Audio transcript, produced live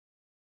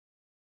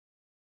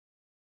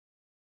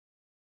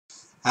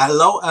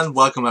Hello and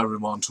welcome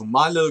everyone to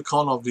my little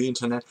corner of the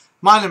internet.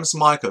 My name is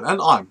Michael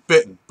and I'm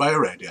bitten by a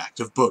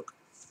radioactive book.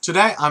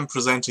 Today I'm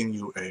presenting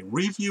you a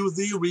review.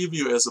 The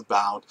review is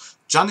about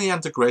Jani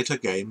and the Greater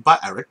Game by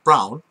Eric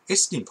Brown, a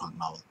steampunk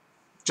novel.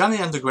 Jani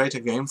and the Greater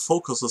Game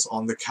focuses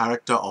on the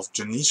character of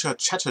Janisha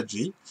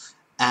Chatterjee,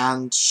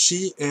 and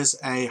she is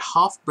a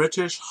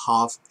half-British,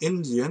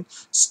 half-Indian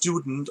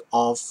student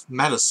of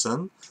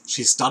medicine.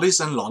 She studies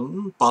in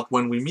London, but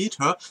when we meet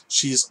her,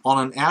 she's on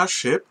an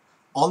airship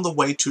on the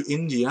way to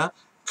India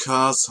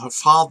because her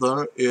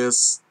father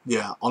is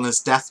on his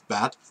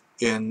deathbed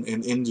in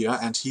India,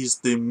 and he's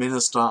the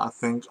minister, I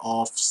think,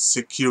 of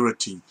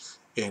security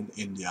in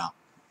India.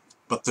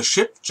 But the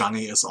ship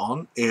Jani is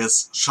on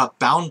is shut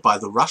down by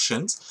the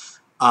Russians.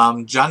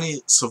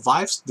 Jani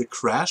survives the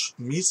crash,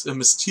 meets a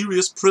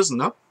mysterious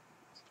prisoner,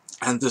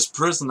 and this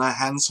prisoner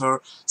hands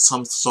her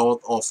some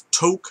sort of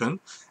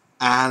token,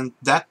 and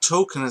that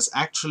token is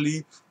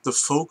actually the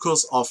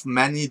focus of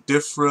many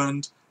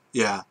different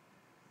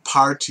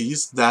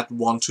parties that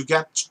want to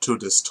get to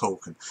this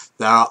token.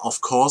 There are, of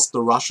course,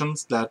 the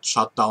Russians that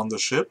shut down the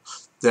ship.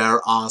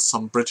 There are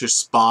some British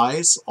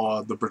spies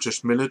or the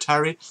British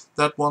military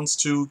that wants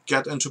to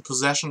get into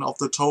possession of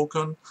the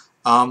token.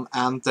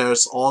 And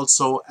there's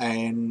also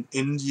an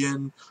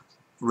Indian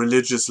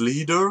religious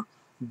leader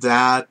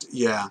that,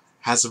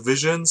 has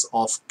visions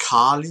of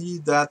Kali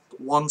that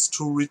wants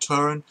to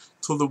return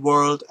to the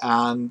world,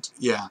 and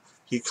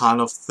he kind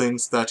of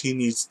thinks that he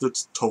needs the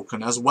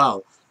token as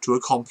well to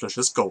accomplish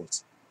his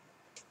goals.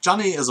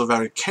 Jani is a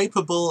very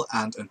capable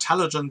and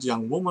intelligent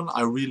young woman.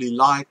 I really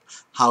like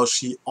how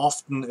she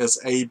often is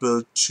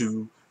able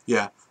to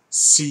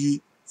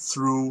see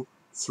through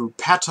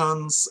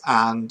patterns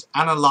and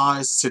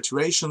analyze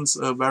situations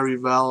very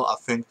well. I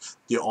think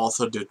the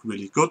author did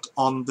really good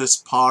on this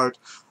part.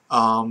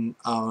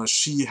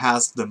 She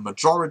has the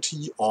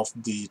majority of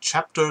the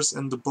chapters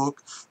in the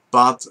book,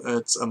 but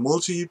it's a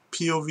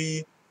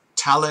multi-POV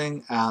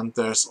telling, and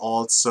there's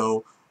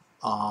also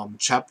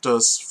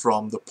chapters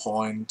from the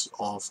point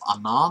of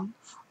Anand.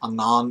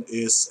 Anand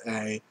is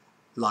a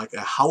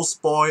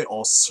houseboy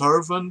or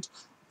servant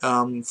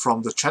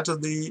from the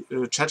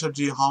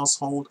Chatterjee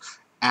household,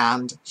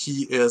 and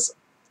he is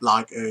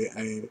like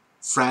a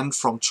friend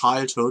from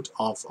childhood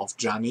of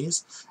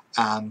Jani's,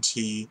 and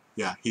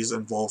he's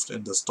involved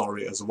in the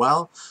story as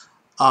well.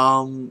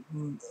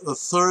 The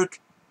third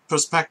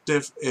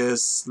perspective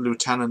is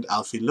Lieutenant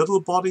Alfie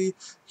Littlebody.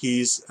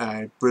 He's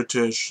a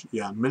British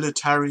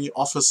military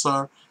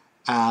officer,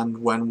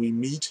 and when we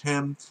meet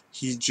him,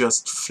 he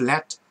just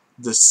fled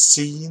the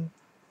scene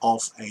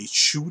of a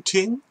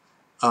shooting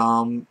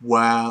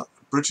where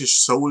British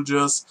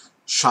soldiers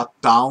shut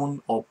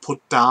down or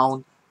put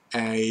down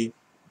a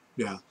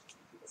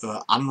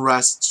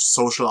unrest,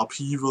 social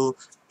upheaval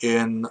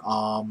in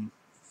an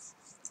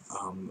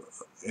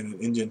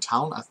Indian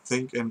town, I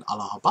think in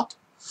Allahabad.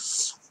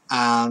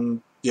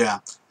 And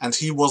and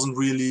he wasn't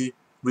really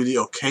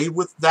okay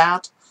with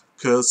that,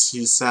 because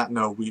he said,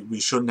 no, we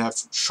shouldn't have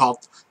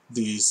shot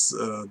these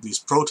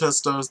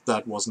protesters.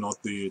 That was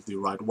not the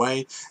right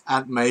way,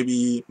 and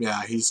maybe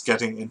he's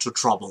getting into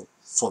trouble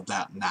for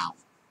that now.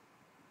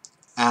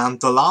 And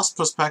the last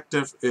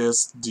perspective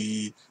is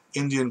the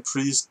Indian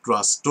priest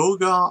Ras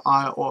Durga.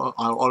 I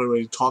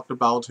already talked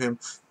about him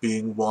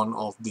being one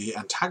of the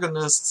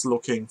antagonists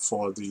looking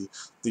for the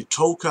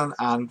token,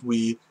 and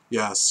we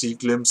see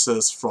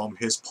glimpses from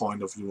his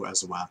point of view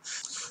as well.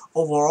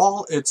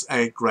 Overall, it's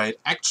a great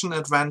action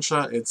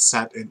adventure. It's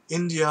set in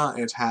India.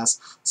 It has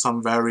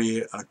some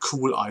very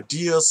cool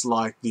ideas,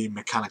 like the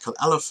mechanical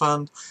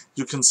elephant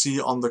you can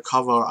see on the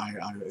cover. I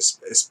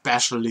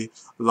especially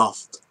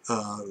loved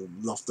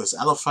this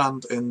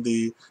elephant in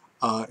the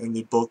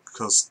book,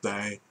 because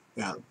they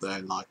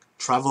like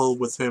travel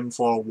with him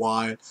for a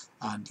while,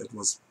 and it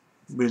was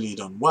really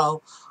done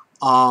well.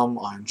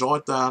 I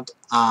enjoyed that,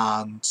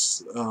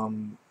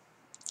 and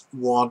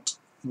what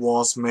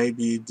was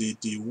maybe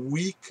the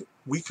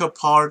weaker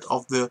part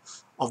of the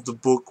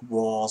book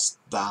was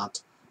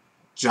that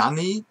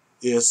Jani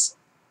is,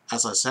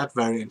 as I said,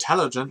 very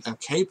intelligent and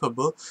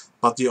capable,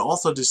 but the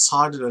author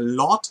decided a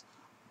lot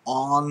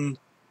on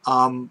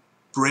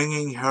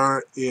bringing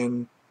her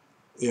in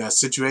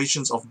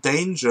situations of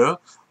danger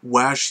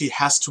where she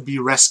has to be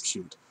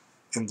rescued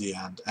in the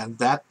end, and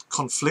that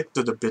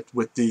conflicted a bit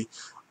with the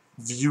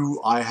view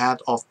I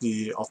had of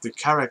the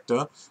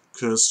character,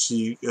 because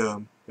she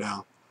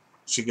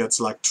gets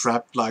like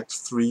trapped like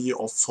 3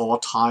 or 4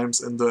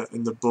 times in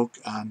the book,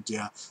 and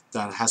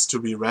then has to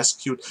be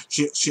rescued.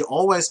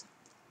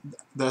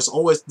 There's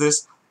always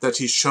this, that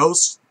he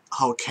shows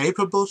how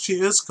capable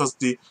she is, because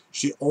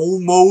she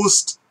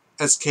almost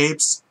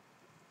escapes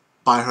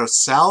by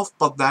herself,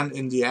 but then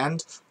in the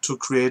end, to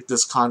create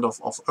this kind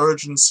of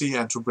urgency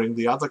and to bring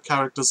the other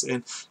characters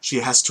in, she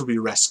has to be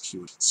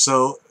rescued.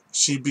 So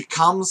she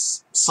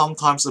becomes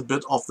sometimes a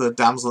bit of the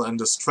damsel in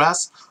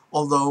distress,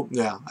 although,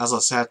 as I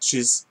said,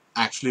 she's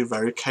actually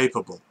very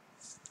capable.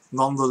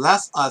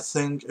 Nonetheless, I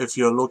think if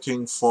you're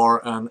looking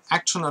for an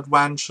action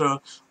adventure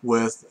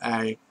with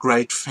a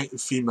great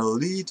female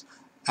lead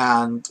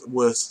and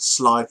with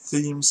slight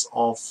themes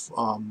of,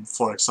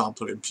 for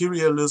example,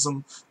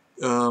 imperialism,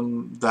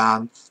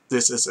 then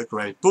this is a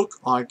great book.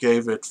 I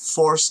gave it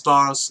 4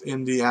 stars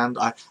in the end.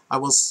 I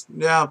was,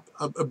 yeah,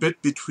 a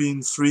bit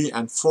between 3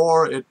 and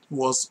 4. It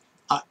was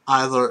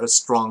either a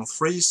strong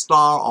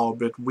 3-star or a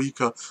bit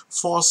weaker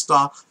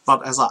 4-star,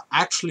 but as I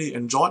actually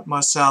enjoyed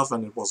myself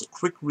and it was a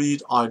quick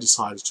read, I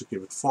decided to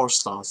give it 4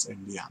 stars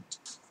in the end.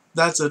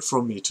 That's it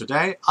from me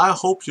today. I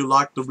hope you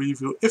liked the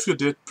review. If you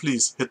did,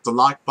 please hit the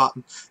like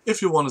button.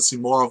 If you want to see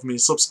more of me,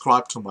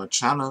 subscribe to my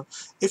channel.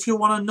 If you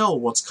want to know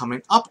what's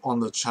coming up on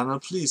the channel,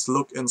 please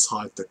look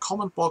inside the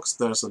comment box.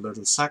 There's a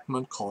little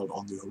segment called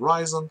On the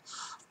Horizon.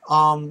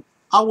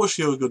 I wish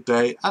you a good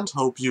day and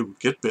hope you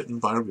get bitten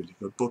by a really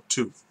good book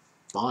too.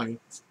 Bye.